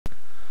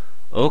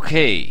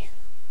Okay,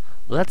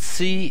 let's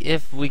see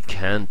if we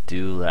can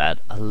do that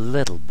a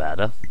little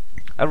better.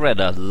 I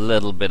read a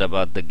little bit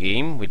about the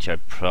game, which I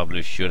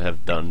probably should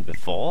have done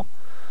before,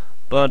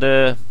 but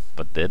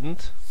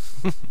didn't.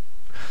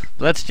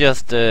 Let's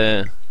just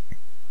try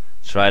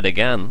it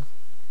again.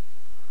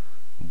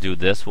 Do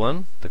this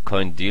one, the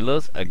coin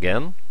dealers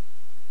again,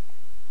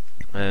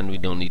 and we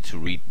don't need to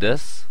read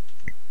this.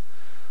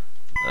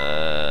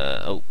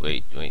 Oh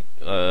wait.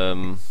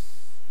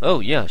 Oh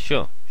yeah,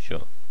 sure.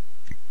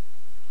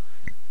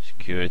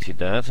 Security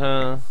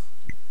data,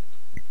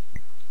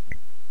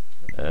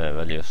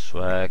 value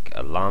swag,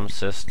 alarm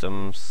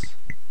systems.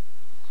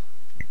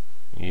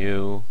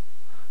 There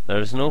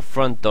is no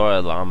front door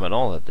alarm at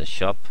all at the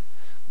shop.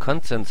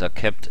 Contents are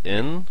kept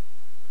in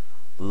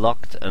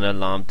locked and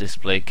alarm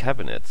display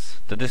cabinets.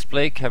 The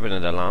display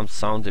cabinet alarms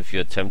sound if you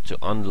attempt to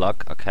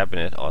unlock a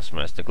cabinet or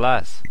smash the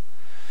glass.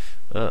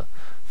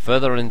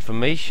 Further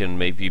information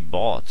may be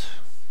bought.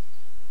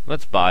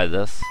 Let's buy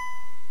this.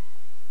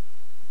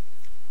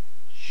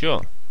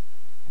 Sure.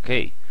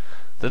 Okay.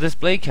 The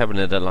display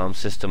cabinet alarm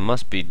system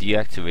must be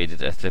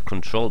deactivated at the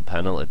control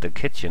panel at the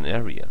kitchen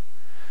area.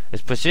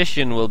 Its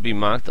position will be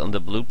marked on the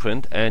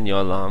blueprint, and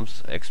your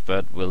alarms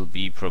expert will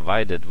be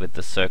provided with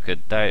the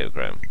circuit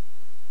diagram.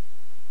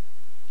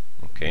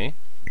 Okay.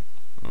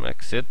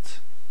 Exit.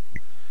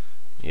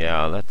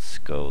 Yeah, let's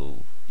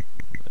go.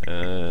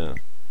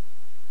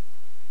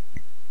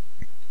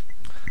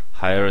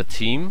 Hire a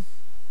team.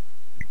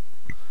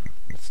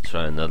 Let's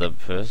try another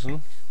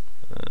person.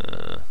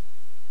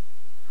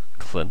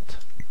 Clint.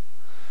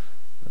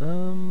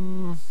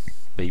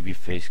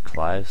 Babyface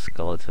Clive,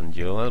 Skeleton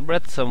Joe. I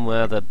read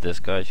somewhere that this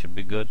guy should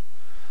be good.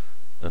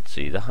 Let's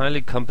see. The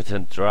highly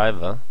competent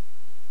driver,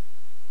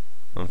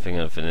 something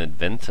of an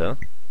inventor,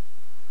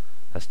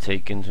 has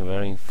taken to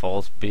wearing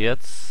false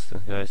beards. The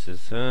guy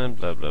says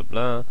blah blah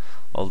blah.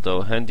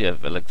 Although handy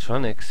at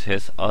electronics,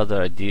 his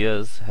other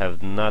ideas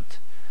have not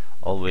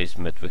always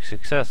met with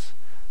success.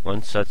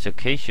 One such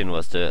occasion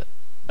was the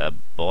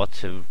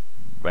abortive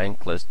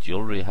rankless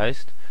jewelry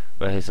heist,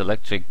 where his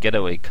electric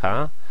getaway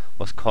car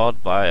was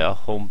caught by a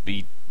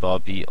homebeat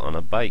Bobby on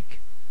a bike.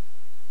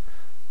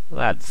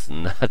 That's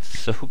not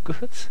so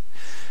good.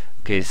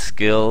 Okay,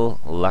 skill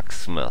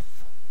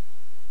locksmith.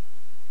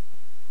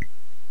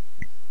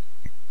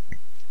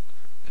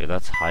 Okay,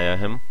 let's hire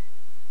him.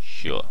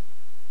 Sure.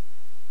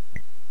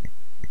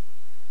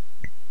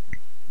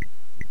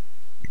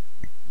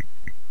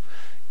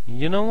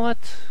 You know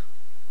what?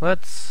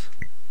 Let's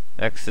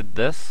exit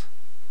this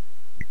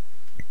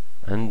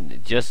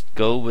and just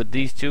go with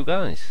these two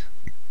guys.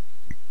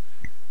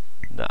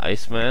 The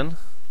Iceman.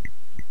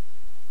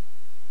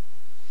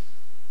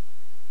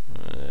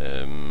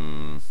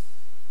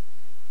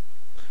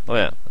 Oh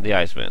yeah, the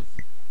Iceman.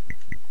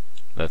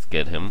 Let's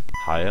get him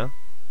higher.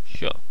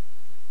 Sure.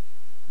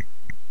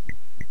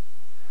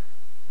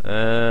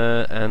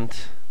 And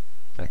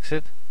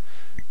exit.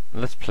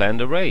 Let's plan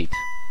the raid.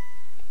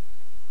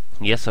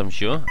 Yes, I'm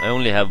sure. I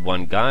only have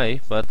one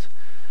guy, but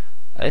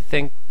I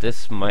think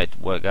this might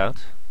work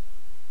out.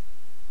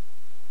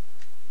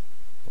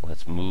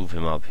 Let's move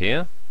him up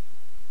here.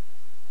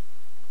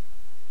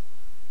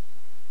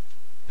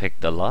 Pick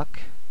the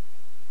lock.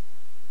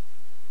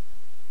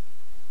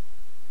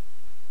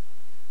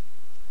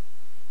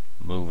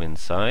 Move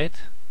inside.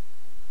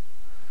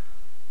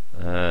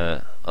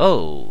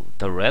 Oh,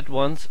 the red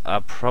ones are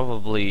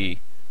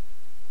probably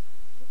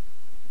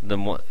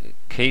the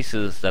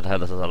cases that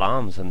have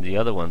alarms and the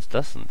other ones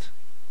doesn't.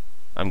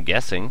 I'm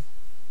guessing.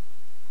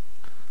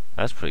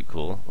 That's pretty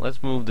cool.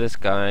 Let's move this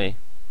guy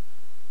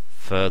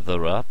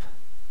further up.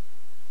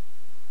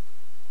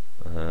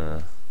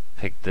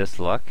 Pick this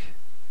lock.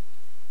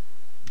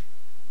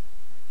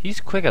 He's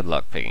quick at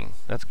lock picking.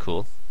 That's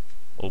cool.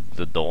 Open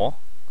the door.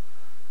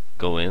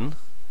 Go in.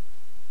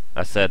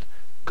 I said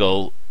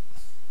go.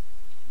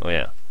 Oh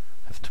yeah,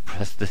 have to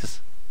press this.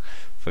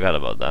 Forgot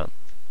about that.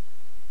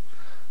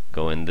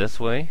 Go in this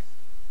way.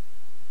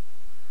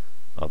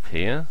 Up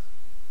here.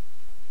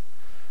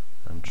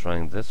 I'm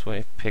trying this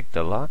way. Pick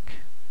the lock.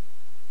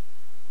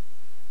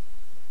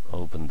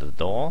 Open the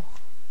door.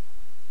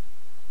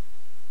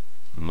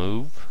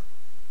 Move.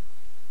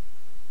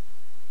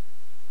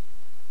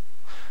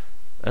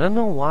 I don't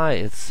know why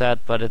it's set,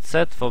 but it's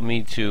set for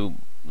me to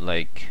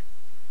like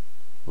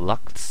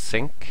locked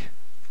sync.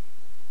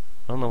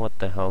 I don't know what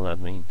the hell that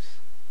means.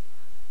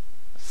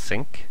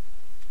 Sync?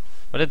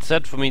 But it's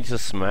set for me to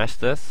smash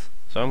this,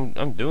 so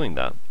I'm doing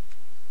that.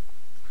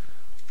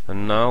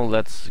 And now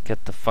let's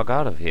get the fuck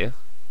out of here.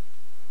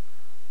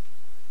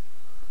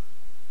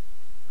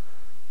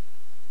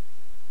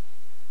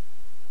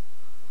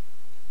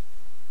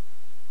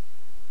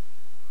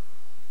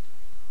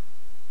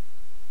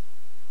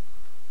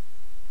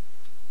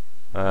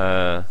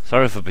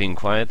 Sorry for being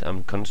quiet,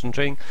 I'm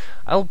concentrating.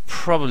 I'll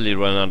probably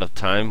run out of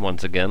time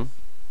once again.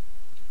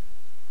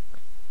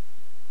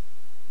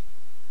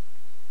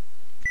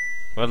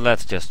 Well,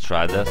 let's just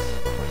try this.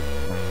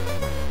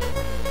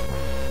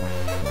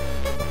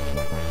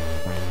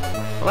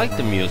 I like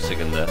the music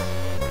in this.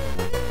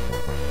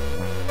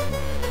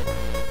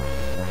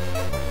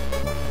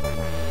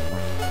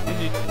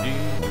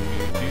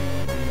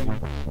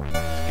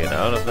 Get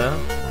out of there.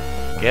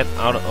 Get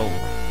out of... oh.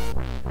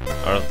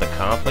 Out of the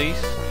car,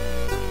 please.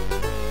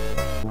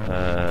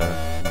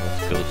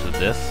 Let's go to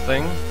this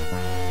thing.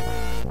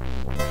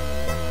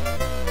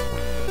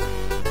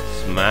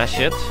 Smash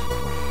it.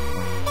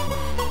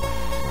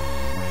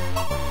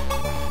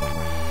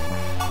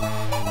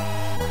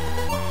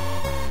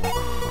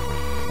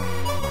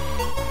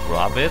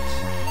 Rob it.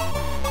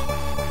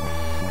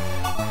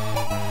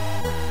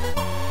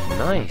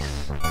 Nice.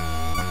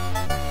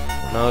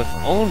 Now if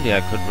only I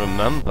could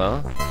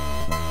remember.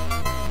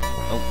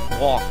 Oh,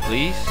 walk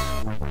please.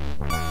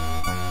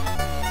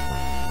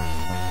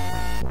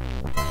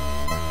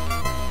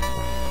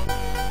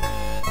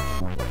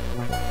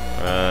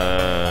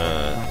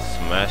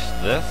 Smash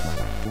this.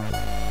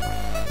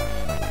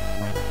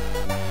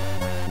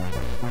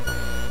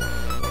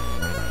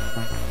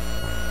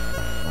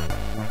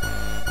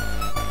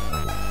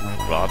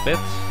 Rob it.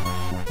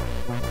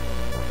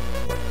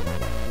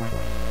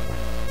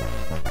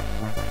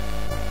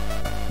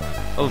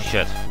 Oh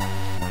shit.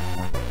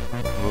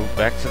 Move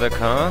back to the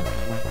car.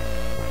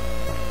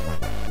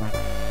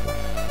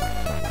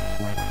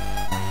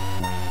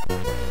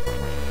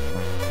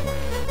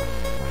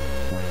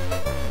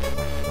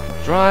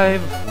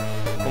 Drive!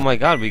 Oh my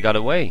god, we got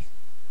away.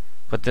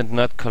 But did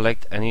not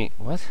collect any...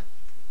 what?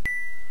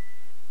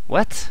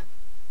 What?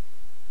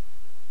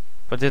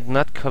 But did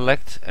not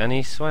collect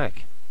any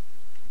swag.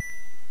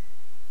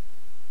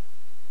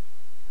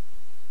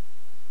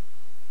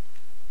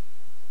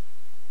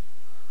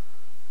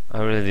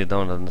 I really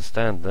don't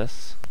understand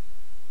this.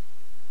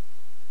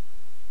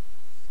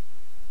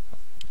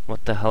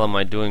 What the hell am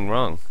I doing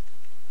wrong?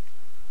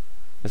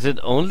 Is it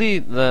only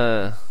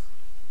the...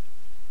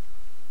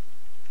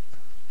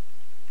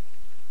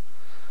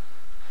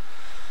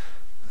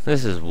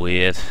 This is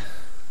weird.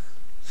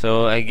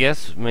 So I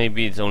guess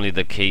maybe it's only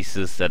the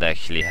cases that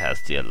actually has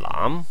the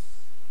alarm.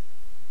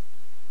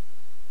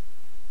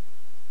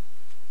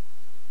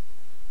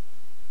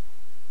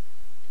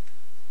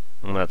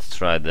 Let's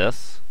try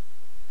this.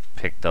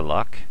 Pick the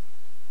lock.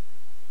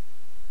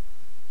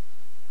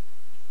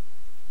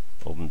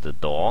 Open the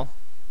door.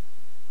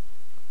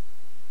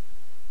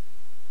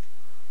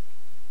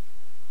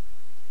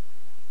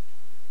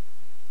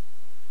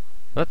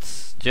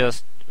 Let's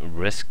just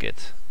risk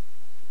it.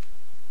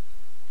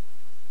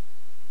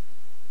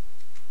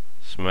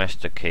 Smash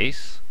the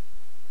case.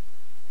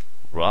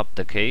 Rob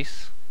the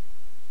case.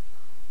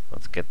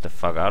 Let's get the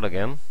fuck out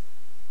again.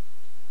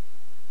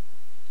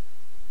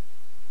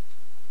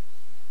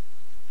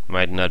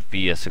 Might not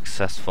be a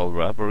successful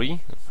robbery.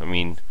 I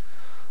mean,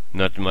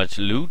 not much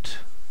loot,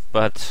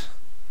 but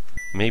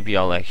maybe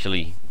I'll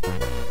actually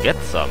get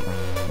some.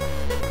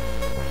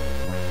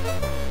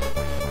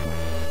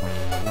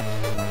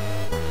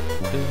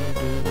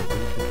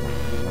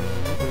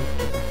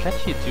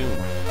 Catchy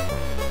tune.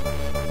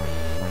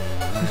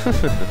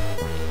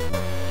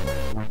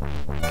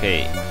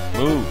 Okay,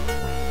 move.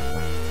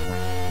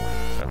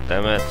 God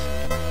damn it.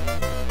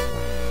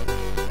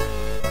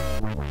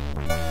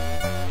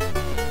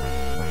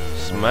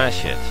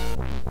 Smash it.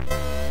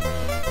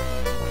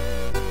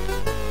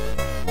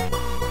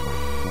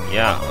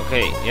 Yeah,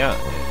 okay, yeah.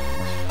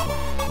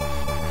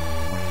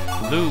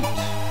 Loot.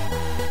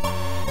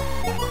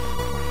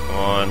 Come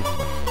on.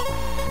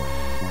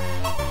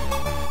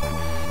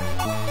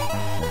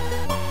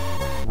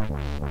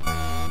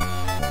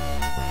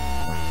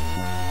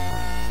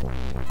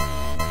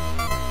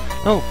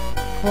 No,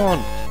 come on.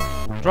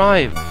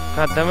 Drive.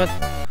 God damn it.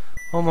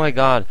 Oh my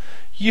god.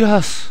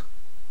 Yes!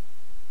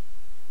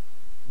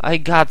 I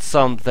got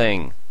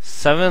something.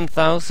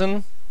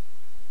 7,000?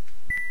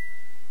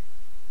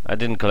 I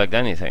didn't collect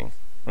anything.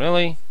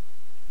 Really?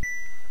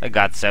 I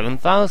got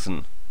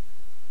 7,000.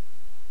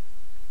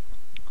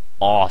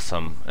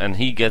 Awesome. And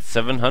he gets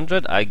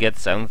 700, I get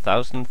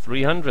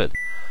 7,300.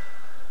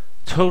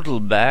 Total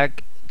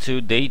bag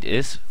to date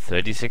is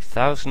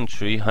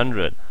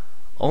 36,300.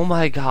 Oh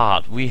my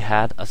god, we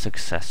had a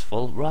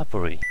successful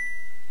robbery.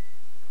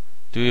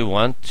 Do you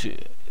want to...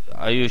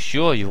 Are you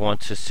sure you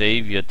want to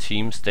save your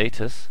team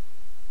status?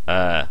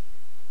 I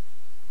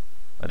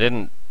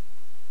didn't...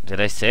 Did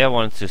I say I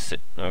wanted to save...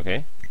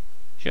 Okay.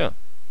 Sure.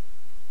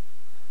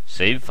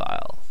 Save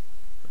file.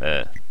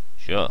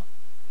 Sure.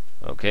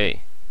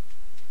 Okay.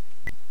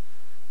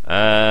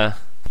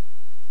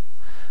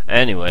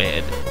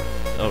 Anyway,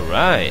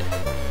 alright.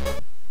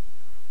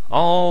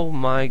 Oh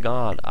my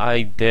god,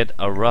 I did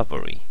a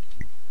robbery.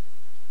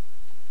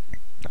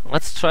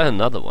 Let's try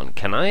another one.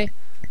 Can I?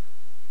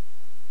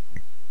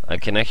 I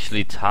can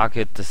actually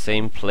target the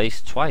same place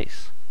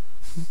twice.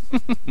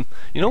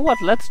 You know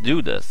what? Let's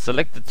do this.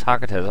 Select the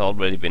target has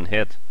already been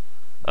hit.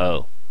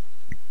 Oh.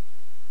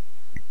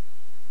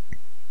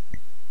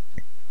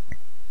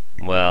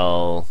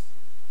 Well,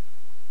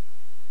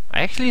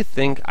 I actually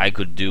think I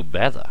could do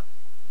better.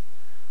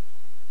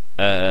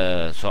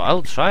 So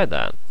I'll try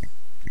that.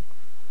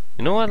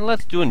 You know what?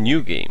 Let's do a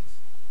new game.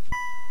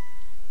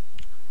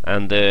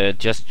 And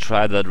just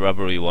try that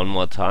robbery one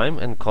more time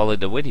and call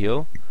it a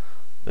video.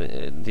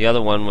 The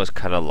other one was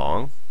kinda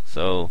long,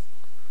 so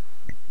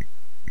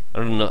I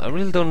don't know. I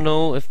really don't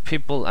know if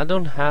people. I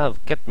don't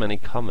get many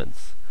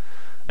comments,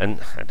 and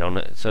I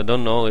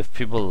don't know if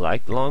people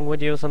like long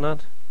videos or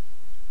not.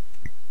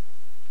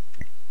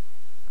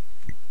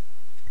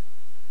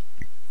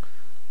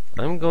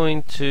 I'm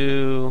going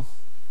to.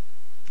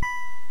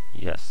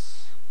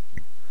 Yes.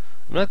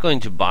 I'm not going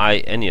to buy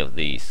any of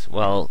these.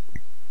 Well,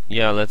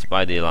 yeah, let's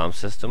buy the alarm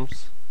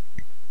systems.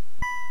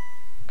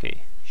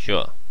 Okay,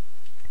 sure.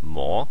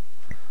 More.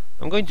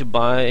 I'm going to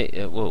buy.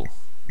 Whoa.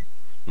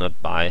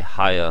 Not buy,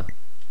 hire.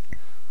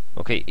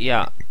 Okay,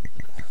 yeah.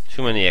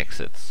 Too many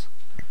exits.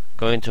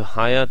 Going to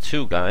hire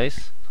 2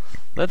 guys.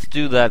 Let's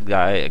do that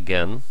guy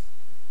again.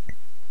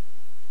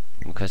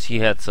 Because he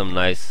had some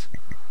nice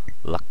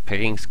luck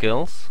picking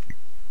skills.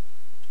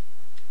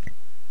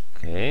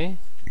 Okay.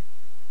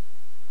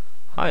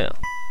 Hire.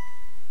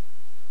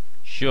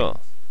 Sure.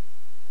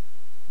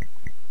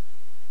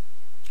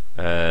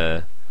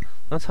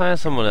 Let's hire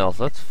someone else.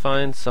 Let's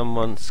find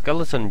someone.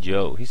 Skeleton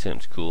Joe. He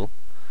seems cool.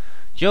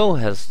 Joe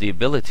has the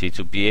ability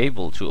to be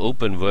able to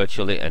open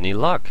virtually any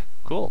lock.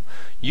 Cool.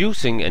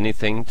 Using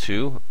anything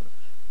to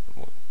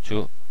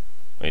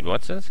wait,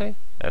 what's that say?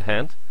 At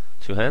hand?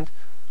 To hand?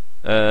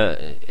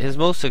 His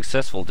most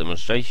successful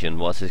demonstration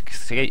was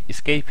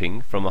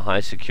escaping from a high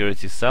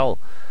security cell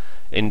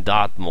in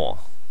Dartmoor,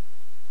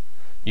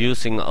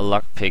 using a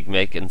lockpick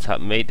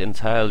made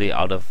entirely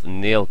out of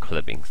nail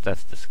clippings.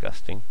 That's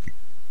disgusting.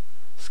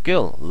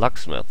 Skill,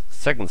 locksmith.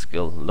 Second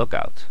skill,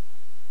 lookout.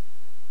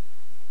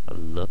 A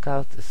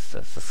lookout is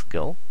a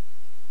skill?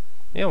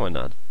 Yeah, why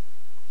not?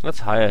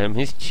 Let's hire him.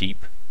 He's cheap.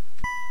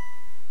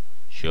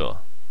 Sure.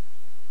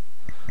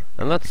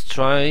 And let's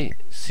try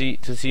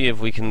to see if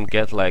we can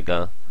get like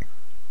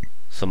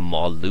some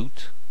more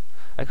loot.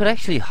 I could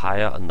actually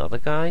hire another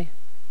guy,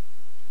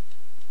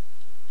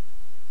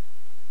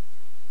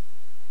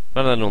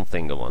 but I don't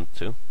think I want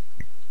to.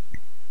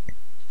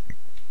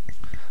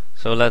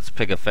 So let's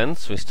pick a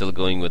fence. We're still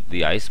going with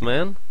the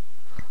Iceman.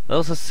 There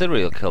was a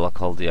serial killer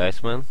called the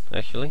Iceman,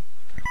 actually.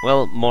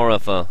 Well, more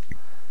of a,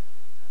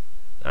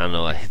 I don't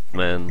know, a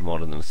hitman more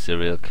than a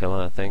serial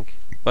killer, I think.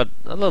 But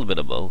a little bit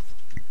of both.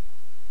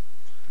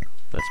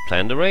 Let's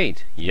plan the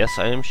raid. Yes,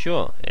 I am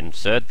sure.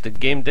 Insert the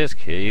game disc.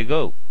 Here you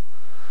go.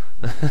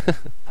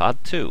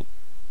 Part 2.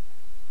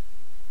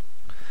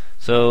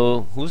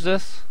 So, who's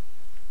this?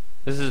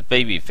 This is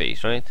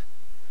Babyface, right?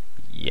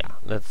 Yeah,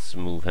 let's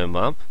move him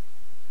up.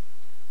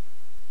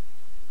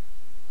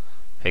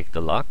 Pick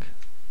the lock.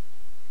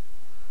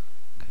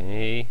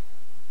 Okay.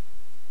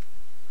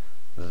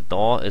 The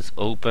door is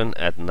open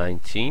at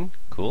 19.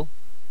 Cool.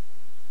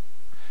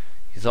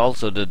 He's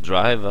also the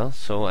driver,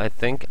 so I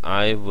think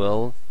I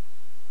will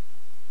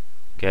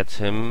get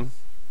him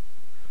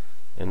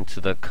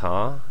into the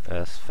car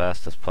as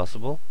fast as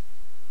possible.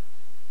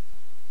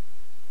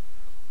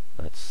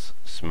 Let's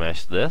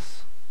smash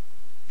this.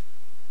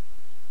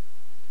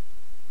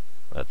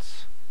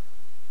 Let's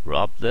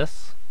rob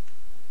this.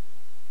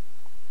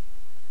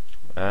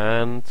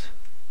 And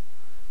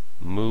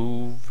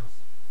move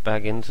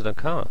back into the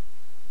car.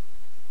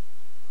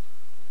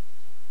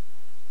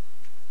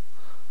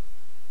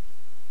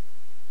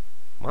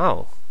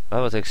 Wow, that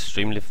was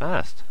extremely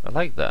fast. I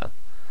like that.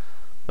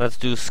 Let's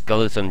do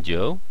Skeleton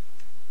Joe.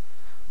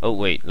 Oh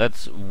wait,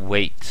 let's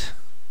wait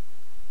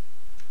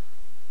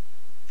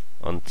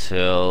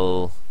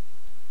until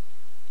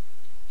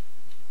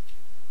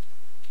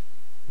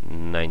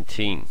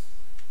 19,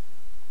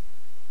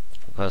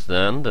 because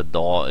then the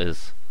door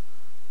is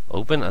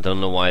open. I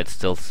don't know why it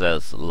still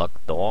says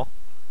locked door.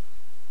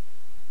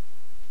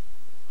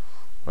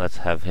 Let's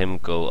have him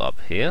go up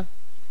here.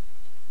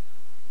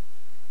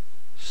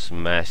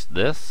 Smash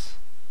this.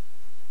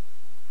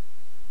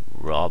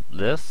 Rob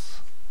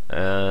this.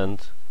 And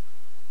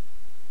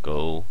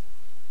go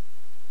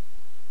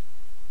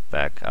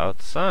back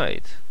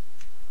outside.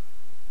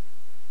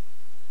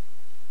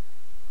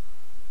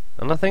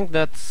 And I think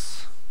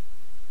that's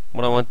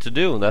what I want to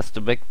do. That's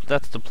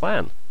the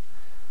plan.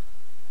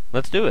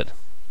 Let's do it.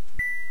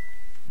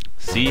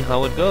 See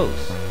how it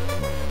goes.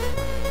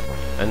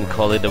 And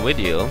call it a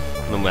video,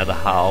 no matter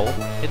how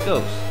it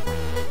goes.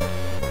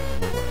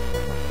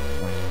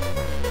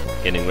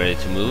 Getting ready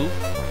to move.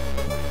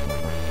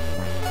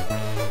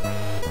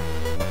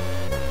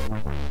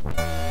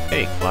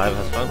 Okay, Clive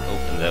has found.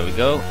 Oh, and there we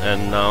go.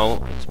 And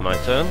now it's my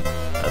turn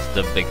as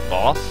the big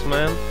boss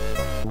man.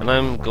 And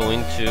I'm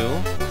going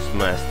to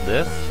smash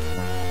this.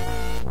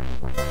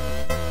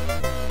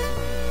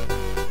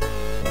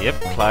 Yep,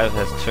 Clive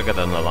has triggered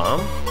an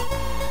alarm.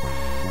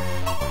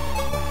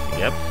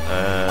 Yep,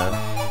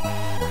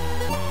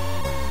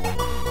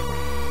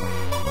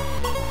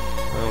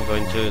 I'm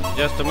going to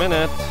just a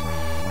minute.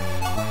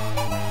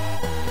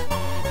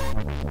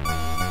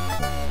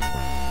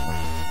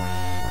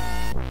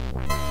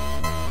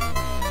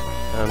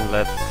 And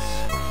let's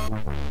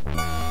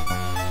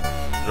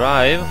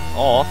drive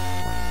off.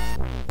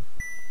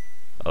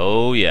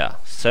 Oh yeah,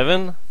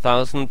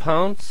 7,000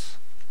 pounds.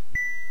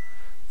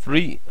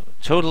 3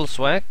 total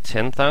swag,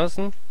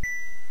 10,000.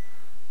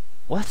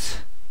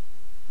 What?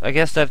 I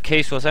guess that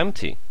case was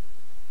empty.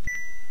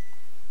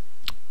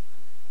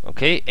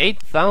 Okay,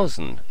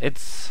 8,000.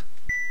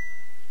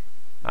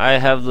 I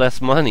have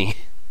less money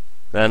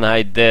than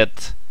I did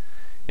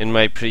in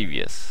my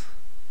previous,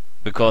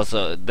 because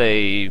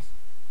they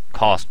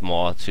cost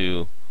more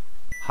to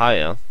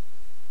hire.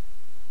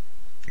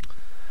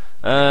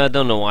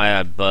 Don't know why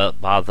I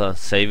bother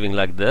saving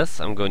like this.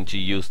 I'm going to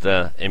use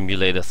the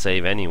emulator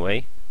save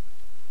anyway.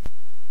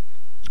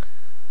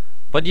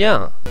 But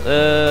yeah,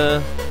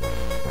 the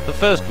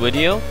first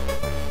video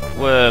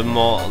were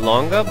more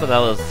longer, but I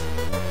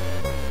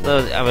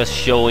was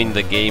showing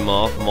the game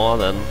off more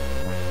than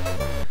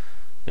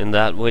in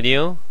that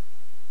video.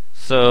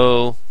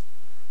 So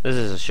this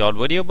is a short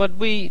video, but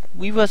we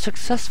were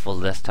successful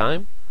this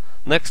time.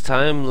 Next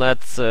time,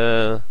 let's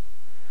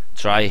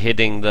try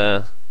hitting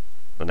the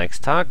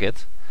next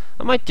target.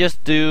 I might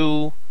just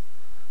do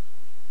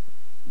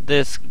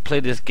this, play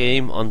this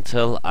game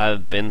until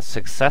I've been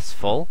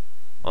successful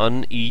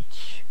on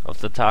each of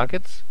the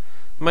targets.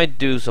 Might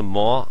do some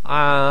more.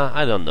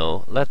 I don't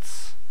know.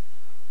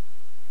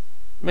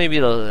 Maybe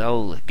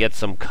I'll get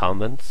some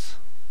comments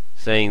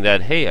saying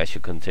that, hey, I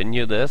should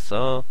continue this,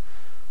 or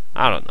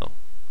I don't know.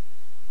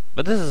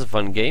 But this is a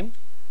fun game,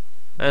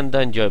 and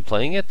I enjoy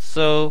playing it.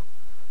 So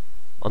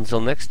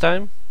until next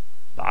time,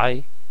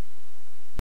 bye.